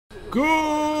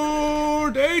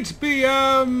Good 8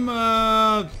 p.m.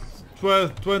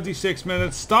 26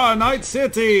 minutes. Star Night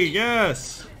City.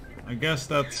 Yes. I guess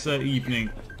that's evening.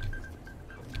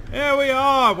 Here we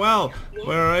are. Well,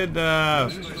 we're in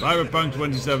Cyberpunk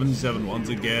 2077 once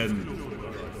again.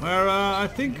 Where I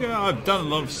think I've done a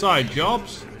lot of side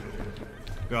jobs.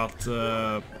 Got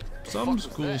some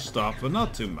cool stuff, but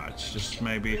not too much. Just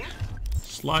maybe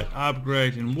slight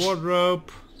upgrade in wardrobe.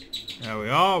 There we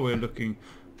are. We're looking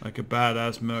like a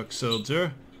badass merc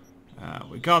soldier.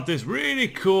 We got this really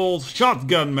cool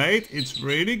shotgun mate. It's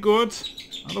really good.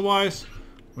 Otherwise,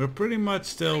 we're pretty much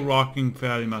still rocking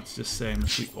fairly much the same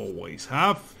as we always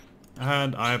have.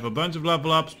 And I have a bunch of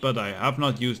level ups, but I have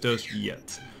not used those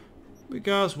yet.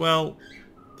 Because, well,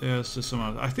 there's just some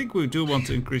other. I think we do want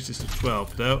to increase this to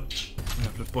 12 though. We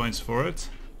have the points for it.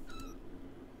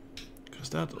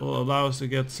 Because that will allow us to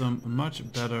get some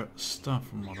much better stuff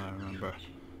from what I remember.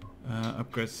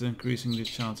 Upgrades increasing the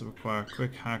chance of acquire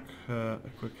quick hack from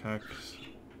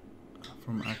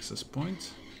access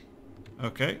point.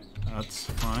 Okay, that's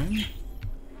fine.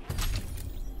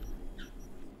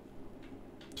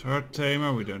 Turret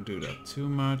tamer, we don't do that too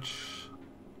much.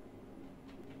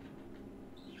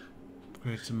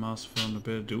 Upgrades to mass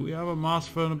vulnerability. Do we have a mass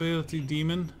vulnerability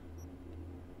demon?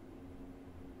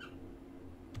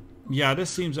 Yeah,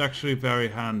 this seems actually very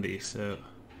handy, so.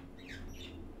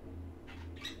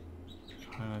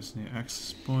 Highlights near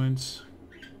access points.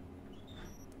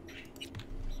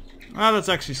 Ah, let's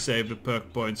actually save the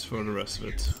perk points for the rest of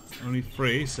it. Only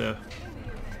 3, so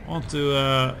I want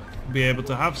to be able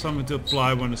to have something to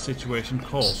apply when the situation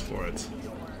calls for it.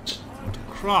 Or to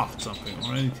craft something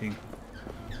or anything.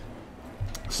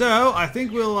 So, I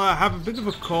think we'll have a bit of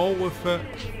a call with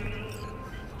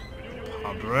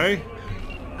Padre.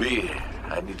 B,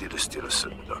 I need you to steal a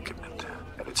certain document,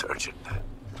 and it's urgent.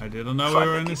 I didn't know we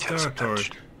were in his territory.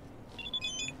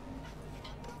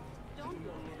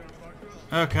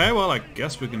 Okay, well I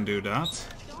guess we can do that.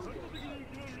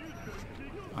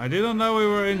 I didn't know we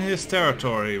were in his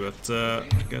territory, but I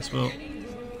guess we'll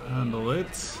handle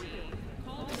it.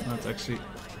 Let's actually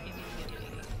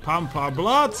pump our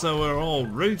blood so we're all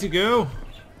ready to go.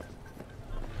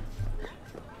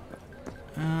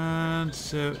 And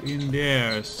so in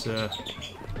there's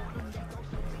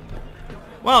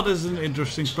well, this is an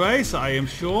interesting place, I am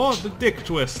sure. The Dick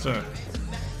Twister.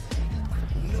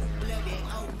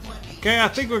 Okay, I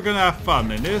think we're gonna have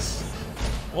fun in this.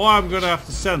 Or I'm gonna have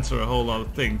to censor a whole lot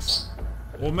of things.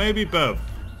 Or maybe both.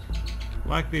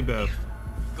 Likely both.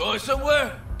 Going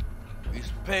somewhere?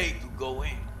 It's paid to go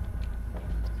in.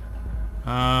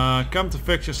 Come to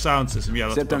fix your sound system. Yeah,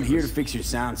 except I'm here to fix your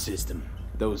sound system.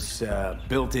 Those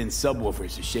built-in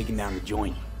subwoofers are shaking down the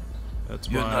joint. That's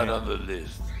You're why. not on the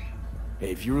list. Hey,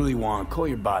 if you really want, call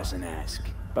your boss and ask.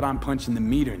 But I'm punching the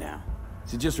meter now.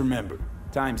 So just remember,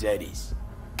 time's eddies.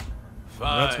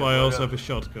 Fine, that's why I also have a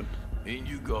shotgun. In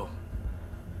you go.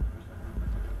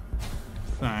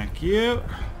 Thank you.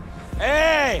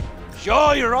 Hey!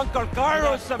 Show your Uncle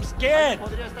Carlos some skin!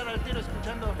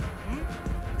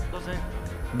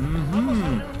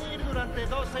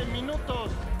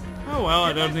 Oh well,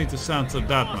 I don't need to censor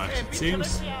that much, it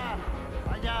seems.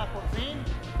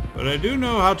 But I do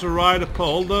know how to ride a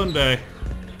pole, don't I?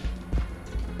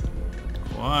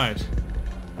 Quite.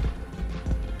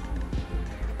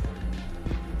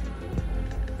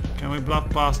 Can we block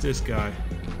past this guy?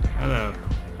 Hello.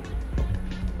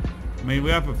 I mean, we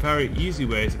have a very easy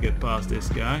way to get past this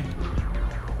guy.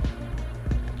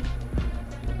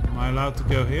 Am I allowed to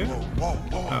go here?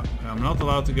 Oh, I'm not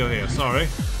allowed to go here, sorry.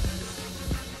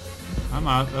 I'm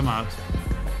out.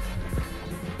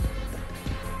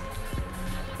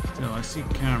 Still, I see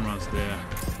cameras there.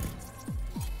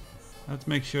 Let's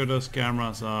make sure those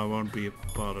cameras won't be a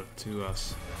bother to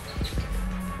us.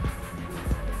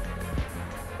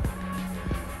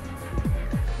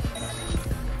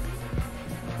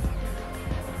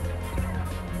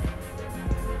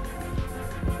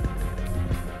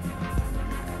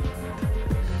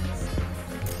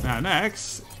 Now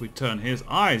next, if we turn his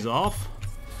eyes off.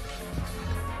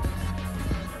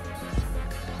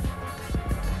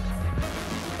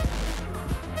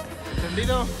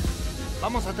 Entendido?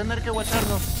 Vamos a tener que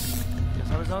guacharnos. Ya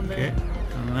sabes dónde. Okay,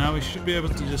 and now we should be able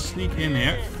to just sneak in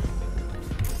here.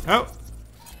 Oh!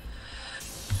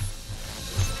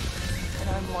 And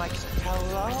I'm like,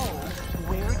 hello,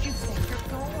 where'd you think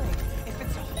you're going? If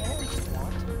it's a home you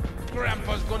want.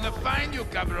 Grandpa's gonna find you,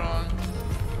 cabron.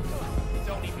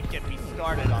 Don't even get me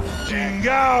started on it.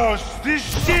 Chingaos! This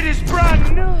shit is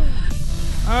brand new!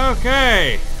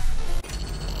 Okay.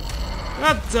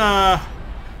 That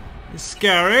is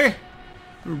scary.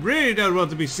 We really don't want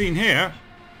to be seen here.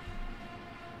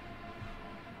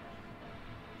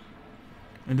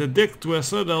 And the dick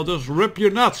twister, they'll just rip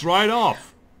your nuts right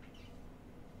off.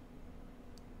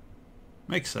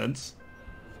 Makes sense.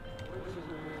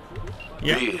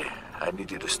 Yeah. Lee, I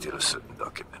need you to steal a certain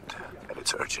document, and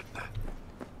it's urgent.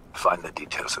 Find the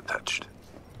details attached.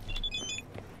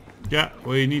 Yeah,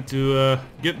 we need to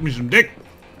get me some dick.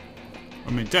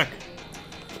 I mean tech.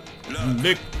 Some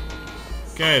dick.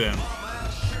 Okay then.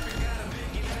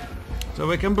 So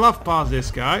we can bluff past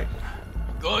this guy.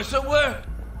 Going somewhere?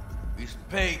 He's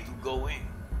paid to go in.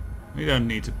 We don't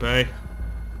need to pay.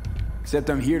 Except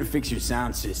I'm here to fix your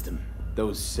sound system.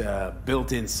 Those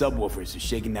built-in subwoofers are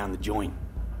shaking down the joint.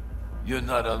 You're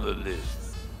not on the list.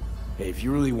 Hey, if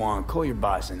you really want, call your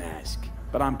boss and ask.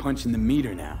 But I'm punching the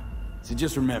meter now. So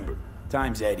just remember,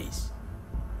 time's eddies.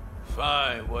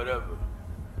 Fine, whatever.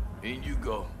 In you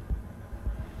go.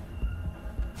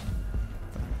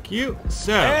 Thank you.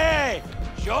 So. Hey!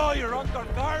 Show your Uncle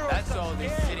Carlos. That's all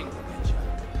this sitting will get you.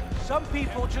 Some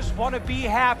people just want to be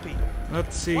happy.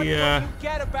 Let's see. What do you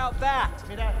get about that?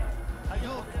 Are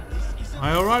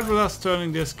you alright with us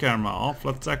turning this camera off?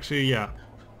 Let's actually, yeah.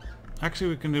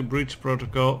 Actually, we can do breach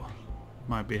protocol.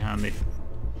 Might be handy.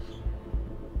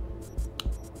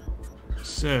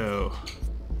 So,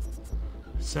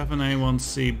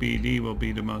 7A1CBD will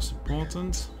be the most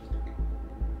important.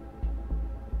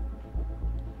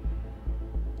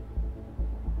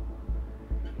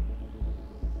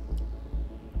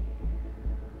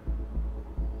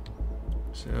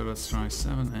 So let's try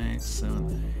 7A,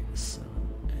 7A,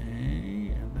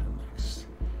 7A, and then next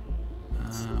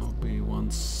will be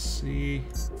 1C,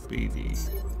 BD.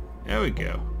 There we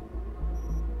go.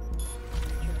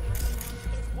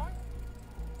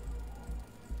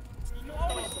 You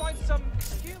always find some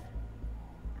excuse.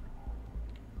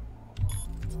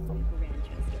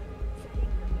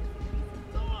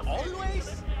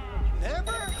 Always?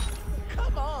 Never?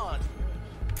 Come on.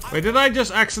 Wait, did I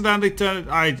just accidentally turn it?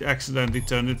 I accidentally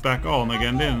turned it back on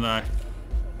again, didn't I?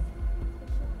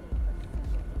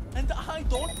 And I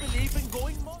don't believe in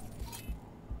going much.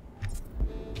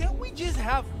 Can't we just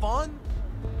have fun?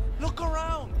 Look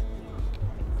around.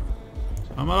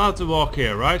 I'm allowed to walk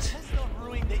here, right? Let's not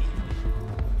ruin the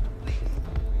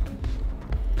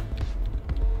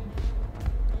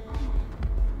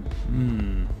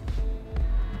evening.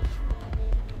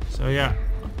 So yeah.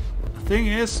 The thing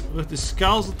is, with the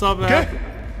skulls on top of that.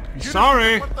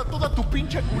 Sorry!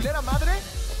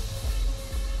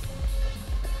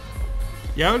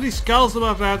 Yeah, with these skulls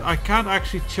above that, I can't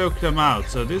actually choke them out.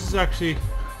 So this is actually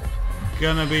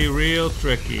gonna be real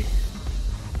tricky.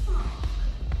 I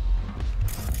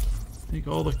think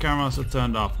all the cameras are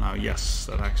turned off now. Yes,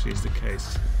 that actually is the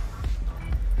case.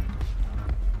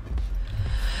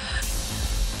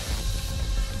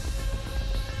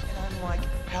 And I'm like,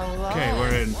 hello. Okay,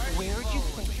 we're in. Where do you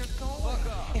think you're going?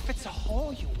 If it's a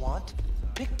hole you want,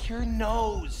 pick your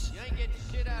nose. You ain't getting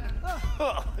shit out of me.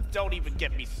 Don't even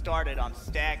get me started on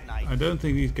stag night. I don't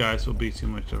think these guys will be too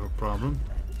much of a problem.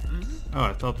 Oh,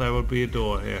 I thought there would be a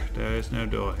door here. There is no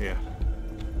door here.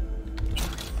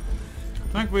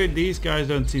 Thankfully, these guys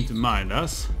don't seem to mind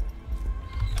us.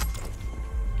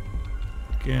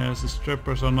 Because the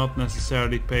strippers are not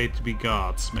necessarily paid to be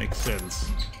guards. Makes sense.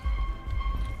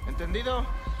 ¿Entendido?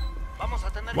 Vamos a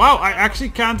tener Wow, I actually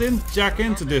can't jack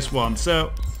into this one.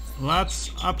 So,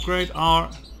 let's upgrade our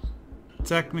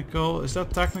technical. Is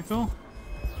that technical?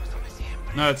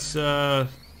 No, it's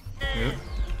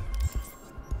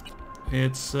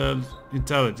it's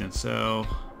intelligence. So.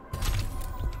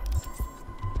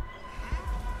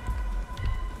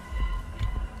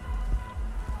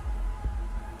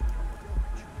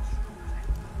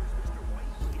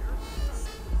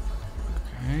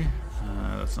 Okay,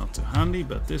 that's not too handy,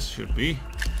 but this should be.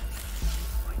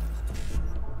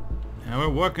 Yeah, we're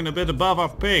working a bit above our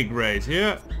pay grade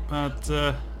here, but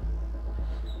I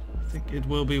think it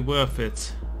will be worth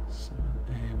it.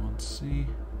 7A1C.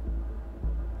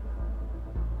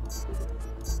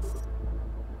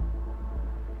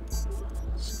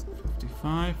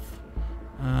 $55.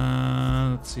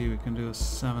 Let's see, we can do a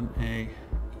 7A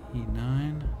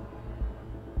E9.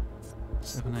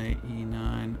 7A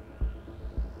E9.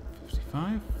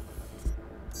 55.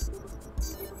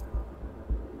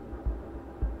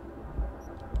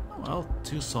 Well,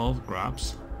 2 solid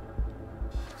grabs.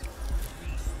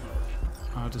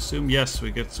 I would assume, yes,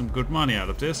 we get some good money out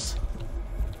of this.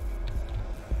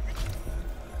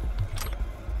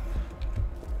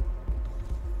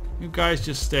 You guys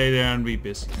just stay there and be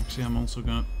busy. Actually, I'm also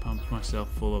gonna pump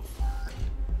myself full of stuff.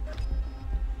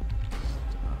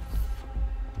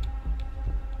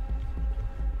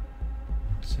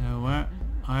 So I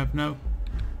have no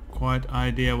quite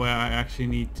idea where I actually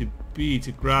need to be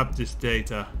to grab this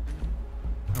data?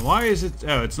 And why is it...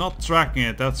 Oh, it's not tracking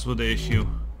it. That's what the issue.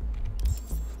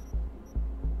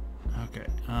 Okay.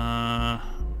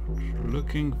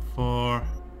 Looking for...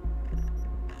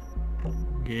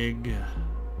 gig.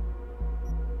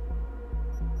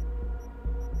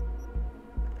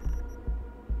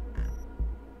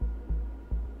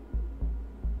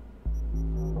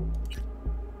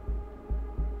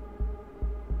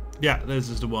 Yeah, this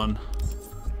is the one.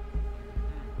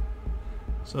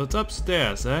 So it's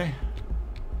upstairs, eh?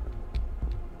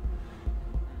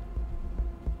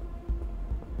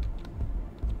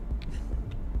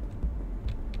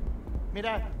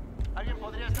 Mira, alguien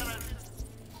podría estar al...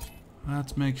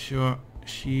 Let's make sure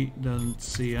she doesn't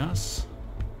see us.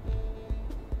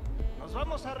 Nos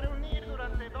vamos a reunir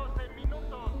durante 12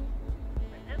 minutos.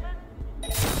 ¿Me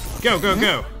entiendes? Go, go,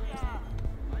 go!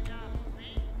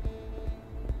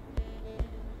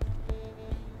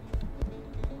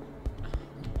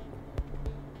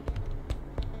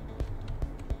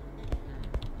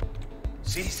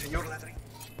 Sí, señor ladrón.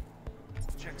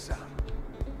 Checks out.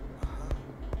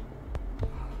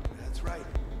 That's right.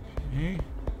 Okay.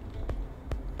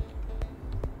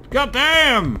 God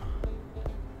damn!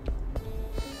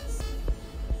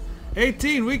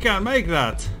 18, we can't make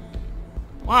that.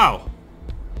 Wow.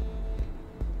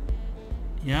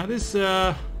 Yeah, this,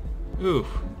 oof.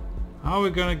 How are we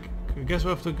gonna... I guess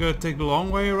we have to go take the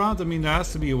long way around? I mean, there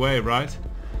has to be a way, right?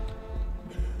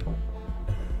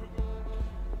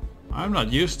 I'm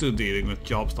not used to dealing with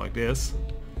jobs like this.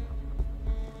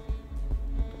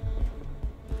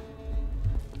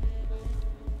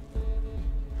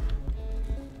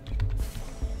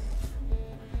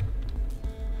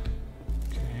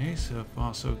 Okay, so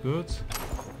far so good.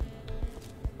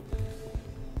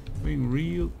 Being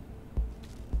real.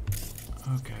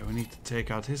 Okay, we need to take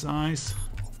out his eyes.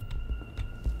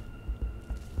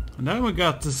 And then we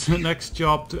got this next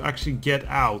job to actually get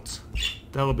out.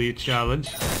 That'll be a challenge.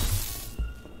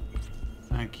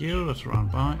 Thank you, let's run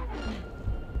by.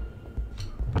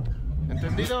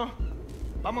 ¿Entendido?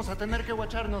 Vamos a tener que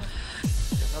guacharnos.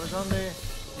 ¿Ya sabes dónde?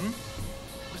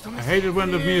 Pues ¿dónde I hate it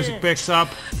when the music picks up.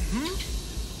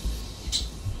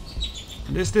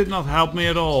 This did not help me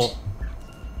at all.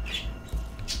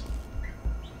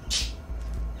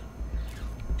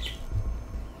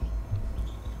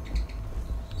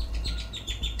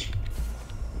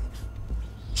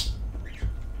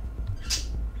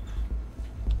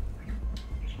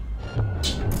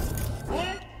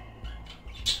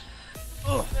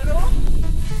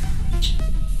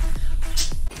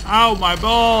 Ow, my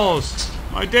balls!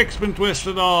 My dick's been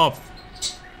twisted off.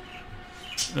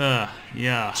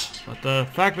 Yeah, but the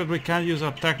fact that we can't use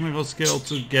our technical skill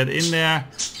to get in there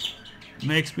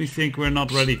makes me think we're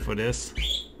not ready for this.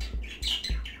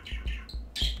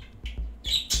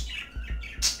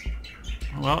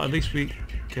 Well, at least we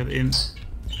get in.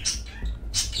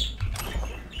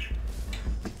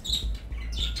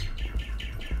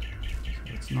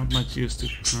 It's not much use to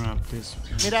grab this.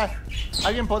 Mira,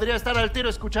 alguien podría estar al tiro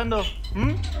escuchando.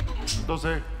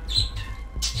 12.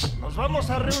 Nos vamos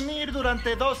a reunir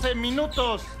durante 12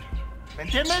 minutos. ¿Me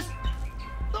entiendes?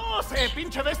 12,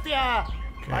 pinche bestia.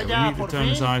 Okay, Vaya, we need to por turn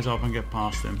his fin. eyes off and get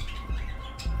past him.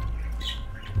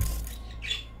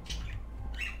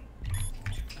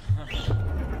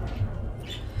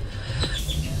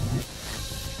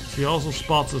 He also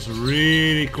spots us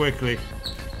really quickly.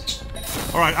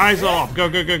 Alright, eyes off. Go,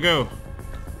 go, go, go.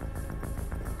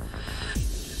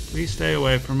 Please stay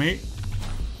away from me.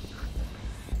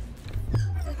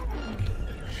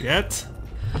 Shit.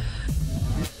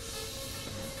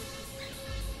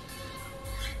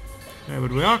 Okay,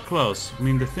 but we are close. I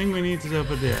mean, the thing we need is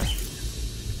over there.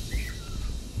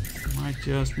 Might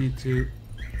just need to...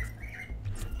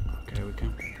 Okay, we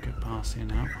can get past here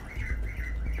now.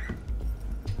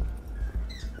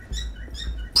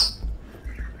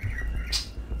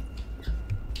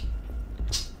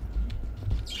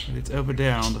 But it's over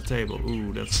there on the table.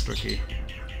 Ooh, that's tricky.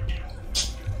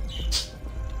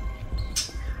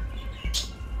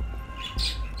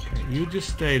 Okay, you just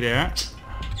stay there.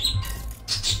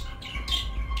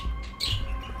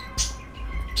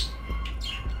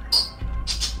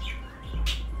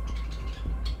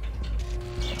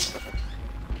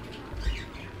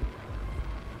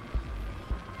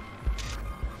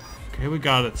 Okay, we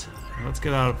got it. Let's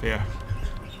get out of here.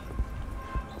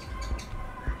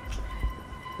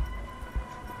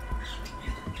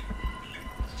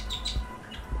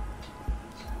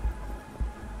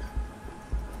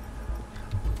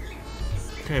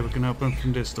 Okay, we can open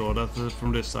from this door. That's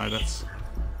from this side. That's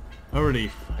a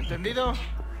relief. ¿Entendido?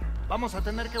 Vamos a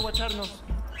tener que guacharnos.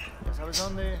 ¿Ya sabes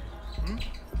dónde?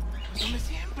 Donde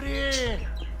siempre.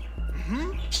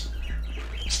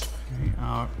 Okay,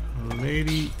 our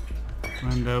lady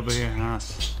friend over here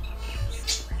has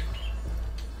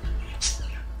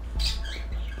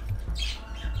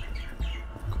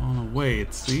gone away,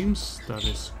 it seems. That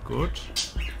is good.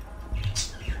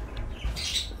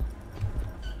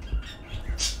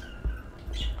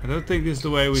 I don't think this is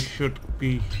the way we should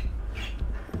be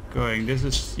going. This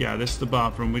is, yeah, this is the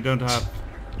bathroom. We don't have...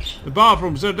 The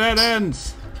bathrooms are dead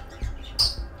ends!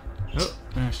 Oh,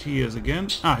 there she is again.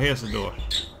 Ah, here's the door.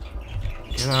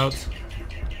 Get out.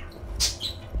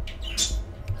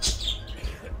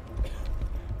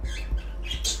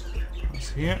 What's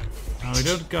here? Now we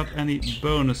don't got any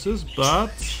bonuses,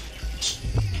 but...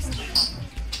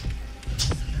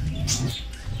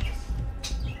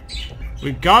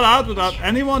 We got out without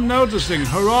anyone noticing.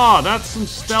 Hurrah! That's some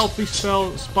stealthy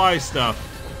spy stuff.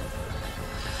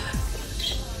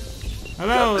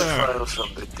 Hello Got the there. file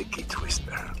from the Dicky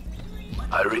Twister.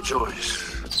 I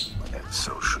rejoice, and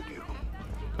so should you.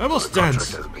 Double The contract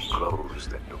stance. has been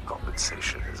closed, and your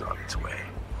compensation is on its way.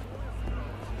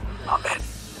 Amen.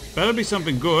 Better be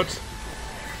something good.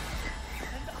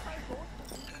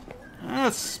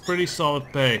 That's pretty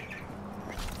solid pay.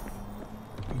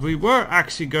 We were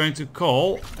actually going to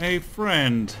call a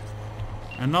friend.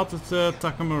 And not at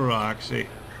Takamura, actually.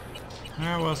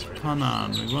 Where was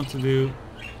Panan? We want to do...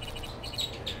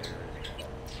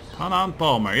 Panan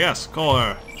Palmer. Yes, call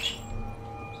her.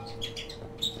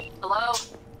 Hello?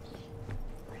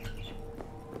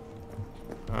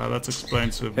 Let's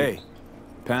explain swiftly. Hey,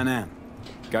 Panan.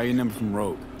 Got your number from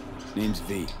Rogue. Name's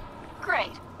V.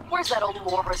 Great. Where's that old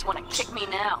warhorse want to kick me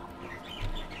now?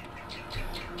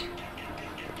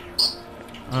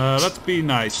 Let's be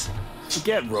nice.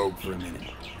 Forget Rogue for a minute.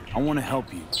 I want to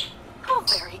help you. Oh,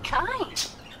 very kind.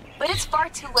 But it's far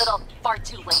too little, far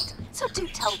too late. So do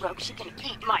tell Rogue she can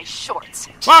eat my shorts.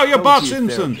 Wow, you're Go Bart to your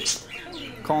Simpson! therapist.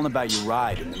 Calling about your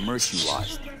ride and the merch you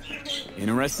lost.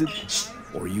 Interested?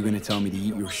 Or are you gonna tell me to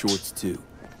eat your shorts too?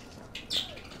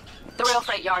 The rail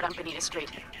freight yard on Bonita Street.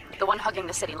 The one hugging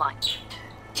the city line.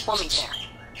 We'll meet there.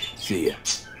 See ya.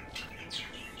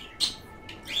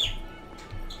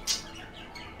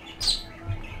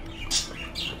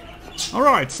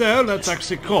 Alright, so let's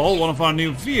actually call one of our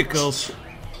new vehicles.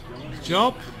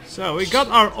 Job. So we got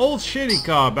our old shitty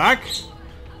car back.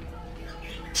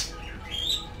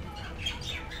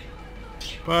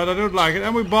 But I don't like it.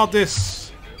 And we bought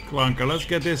this clunker. Let's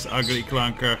get this ugly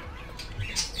clunker.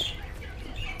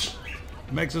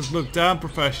 Makes us look damn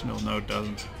professional. No, it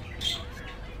doesn't.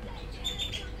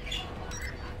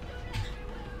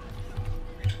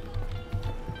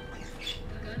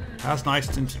 Has nice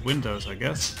tinted windows, I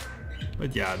guess.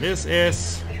 But yeah, this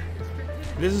is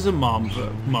a mom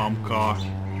car.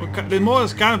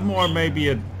 It's kind of more maybe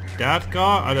a dad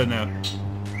car. I don't know.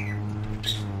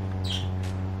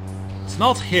 It's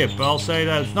not hip. I'll say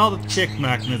that. It's not a chick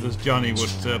magnet, as Johnny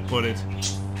would put it.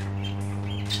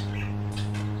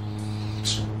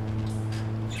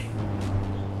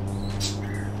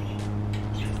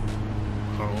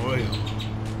 Oh, yeah.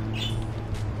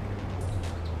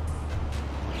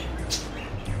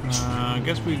 I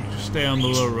guess we stay on the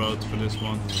low road for this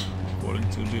one, according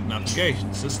to the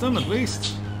navigation system, at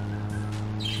least.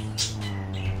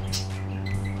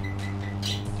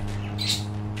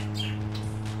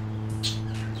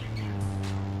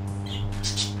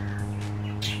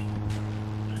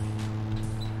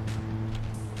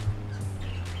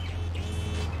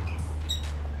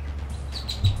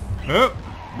 Oh,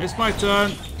 missed my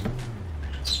turn.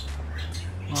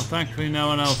 Well, thankfully no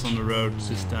one else on the road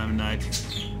this time of night.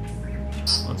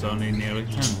 Well, it's only nearly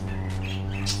 10.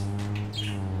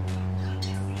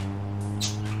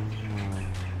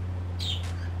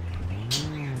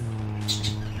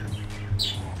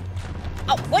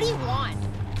 Oh, what do you want?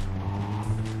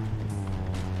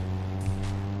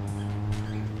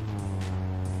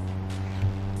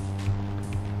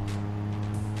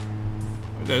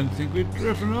 I don't think we've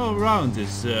driven all around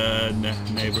this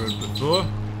neighborhood before.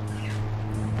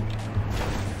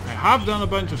 I have done a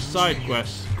bunch of side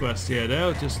quests here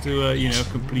though, just to you know,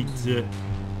 complete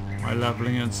my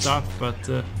leveling and stuff. But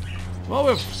well,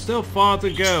 we've still far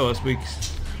to go. As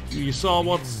you saw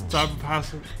what type of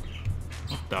hassle.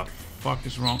 What the fuck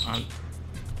is wrong?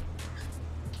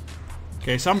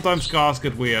 Okay, sometimes cars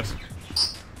get weird.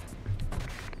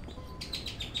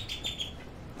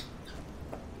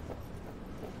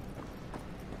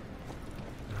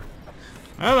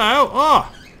 Hello!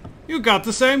 Oh! You got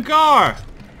the same car!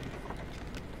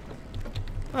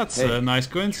 That's a nice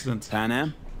coincidence.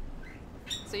 Panan?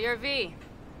 So you're V.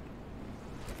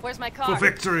 Where's my car? For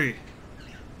victory!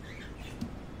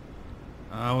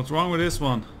 What's wrong with this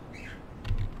one?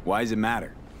 Why does it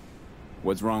matter?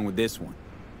 What's wrong with this one?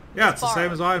 Yeah, it's the Borrowed.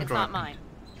 same as I've It's driven. not mine.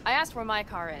 I asked where my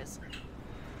car is.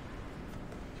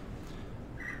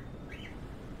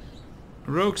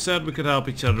 Rogue said we could help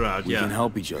each other out, We yeah. can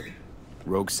help each other.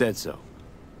 Rogue said so.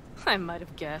 I might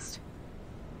have guessed.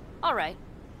 All right.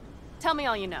 Tell me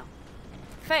all you know.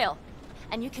 Fail,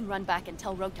 and you can run back and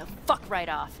tell Rogue to fuck right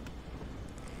off.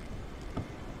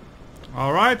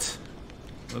 Alright.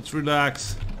 Let's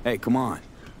relax. Hey, come on.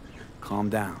 Calm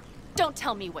down. Don't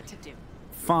tell me what to do.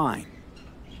 Fine.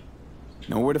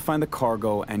 Know where to find the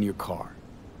cargo and your car.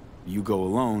 You go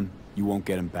alone, you won't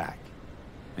get him back.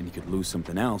 And you could lose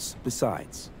something else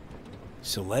besides.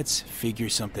 So let's figure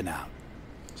something out.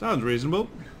 Sounds reasonable.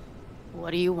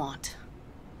 What do you want?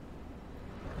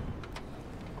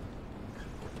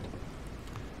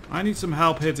 I need some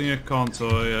help hitting a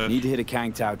contour. Need to hit a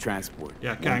Kang Tao transport.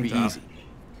 Yeah, Won't Kang be Tao. easy.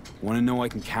 Want to know I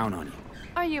can count on you.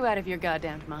 Are you out of your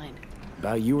goddamn mind?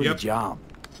 About you or Yep. the job.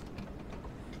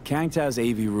 Kang Tao's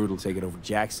AV route will take it over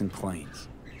Jackson Plains.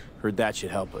 Heard that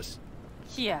should help us.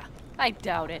 Yeah, I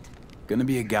doubt it. Gonna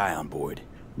be a guy on board.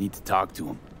 Need to talk to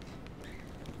him.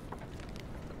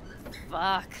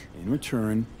 Fuck. In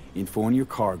return, info on your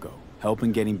cargo. Help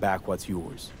in getting back what's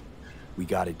yours. We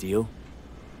got a deal?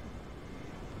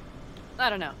 I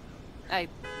don't know.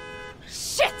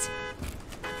 Shit!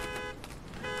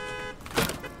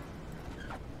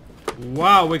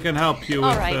 Wow, we can help you with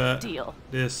Alright, deal.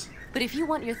 this. But if you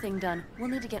want your thing done, we'll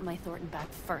need to get my Thornton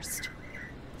back first.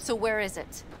 So where is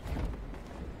it?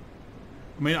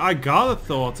 I mean, I got a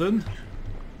Thornton.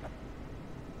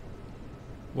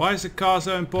 Why is the car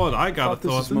so important? I got a Thought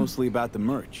this is Thornton. mostly about the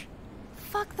merch.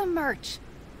 Fuck the merch.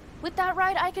 With that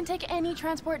ride, I can take any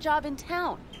transport job in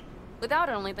town. Without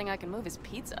it, only thing I can move is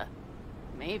pizza.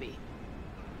 Maybe.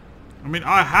 I mean,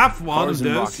 I have one of Cars in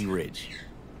this. Rocky Ridge.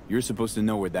 You're supposed to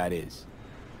know where that is.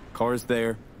 Cars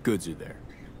there, goods are there.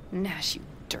 Nash, you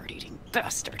dirt-eating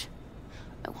bastard.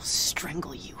 I will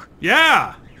strangle you.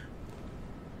 Yeah!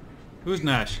 Who's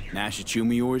Nash? Nash a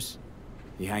chummy yours?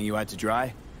 He hang you out to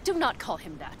dry? Do not call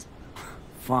him that.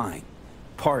 Fine.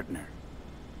 Partner.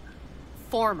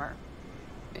 Former.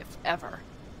 If ever.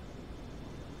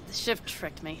 The shift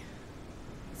tricked me.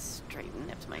 Straight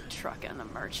nipped my truck and the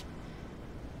merch.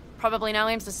 Probably now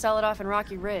aims to sell it off in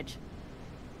Rocky Ridge.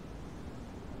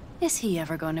 Is he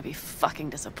ever going to be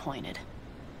fucking disappointed?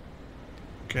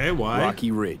 Okay, why? Rocky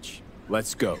Ridge.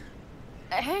 Let's go.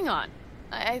 Hang on.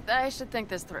 I should think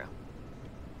this through.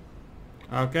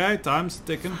 Okay, time's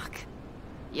ticking. Fuck.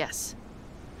 Yes.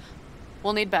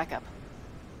 We'll need backup.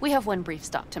 We have one brief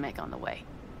stop to make on the way.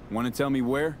 Want to tell me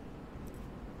where?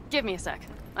 Give me a sec.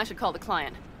 I should call the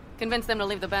client. Convince them to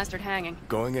leave the bastard hanging.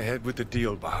 Going ahead with the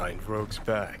deal behind Rogue's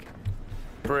back.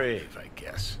 Brave, I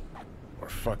guess. Or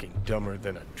fucking dumber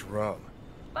than a drum.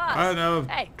 Boss. I don't know if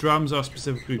Hey. drums are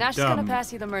specifically Nash is dumb. gonna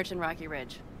pass you the merch in Rocky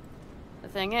Ridge. The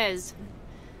thing is,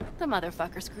 the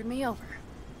motherfucker screwed me over.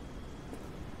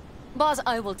 Boss,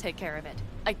 I will take care of it.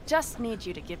 I just need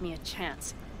you to give me a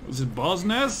chance. Is it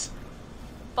Bosnes?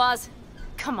 Boss,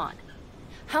 come on.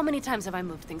 How many times have I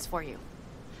moved things for you?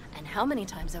 And how many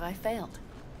times have I failed?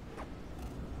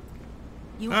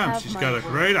 You Damn, have she's my got a word.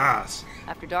 great ass.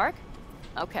 After dark?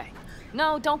 Okay.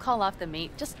 No, don't call off the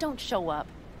meet. Just don't show up.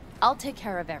 I'll take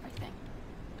care of everything.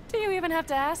 Do you even have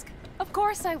to ask? Of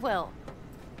course I will.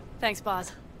 Thanks,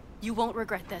 boss. You won't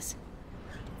regret this.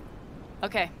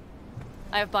 Okay.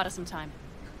 I have bought us some time.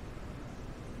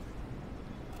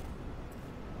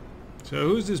 So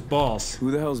who's this boss?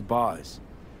 Who the hell's Boz?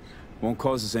 Won't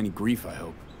cause us any grief, I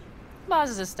hope. Boss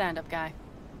is a stand-up guy.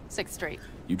 6th Street.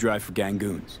 You drive for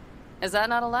Gangoons. Is that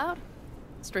not allowed?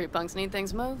 Street punks need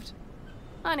things moved.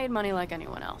 I need money like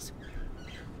anyone else.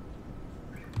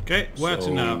 Okay, where to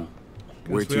So, now?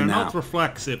 where Because we to are now? not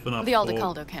reflexive enough The for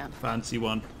Aldecaldo camp. fancy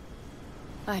one.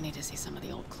 I need to see some of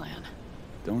the old clan.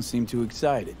 Don't seem too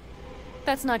excited.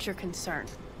 That's not your concern.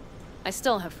 I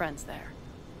still have friends there.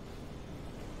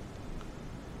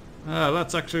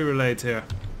 Let's actually relate here.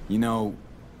 You know,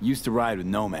 used to ride with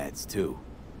nomads, too.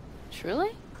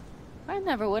 Truly? I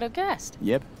never would have guessed.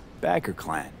 Yep, Backer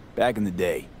clan, back in the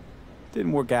day.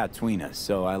 Didn't work out between us,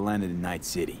 so I landed in Night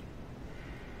City.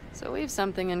 So we've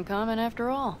something in common after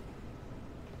all.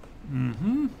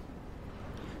 Mm-hmm.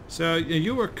 So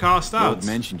you were cast out. Rogue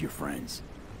mentioned your friends.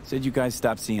 Said you guys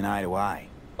stopped seeing eye to eye.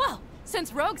 Well,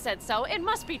 since Rogue said so, it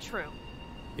must be true.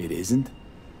 It isn't?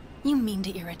 You mean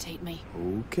to irritate me.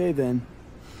 Okay, then.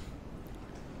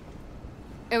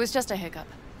 It was just a hiccup.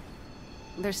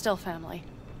 They're still family.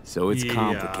 So it's Yeah.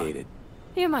 complicated.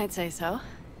 You might say so.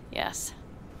 Yes.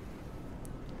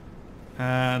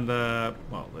 And,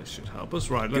 well, they should help us.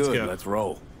 Right, let's Good, go. let's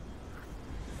roll.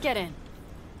 Get in.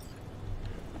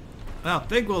 I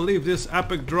think we'll leave this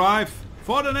epic drive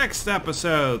for the next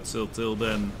episode. So till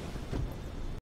then,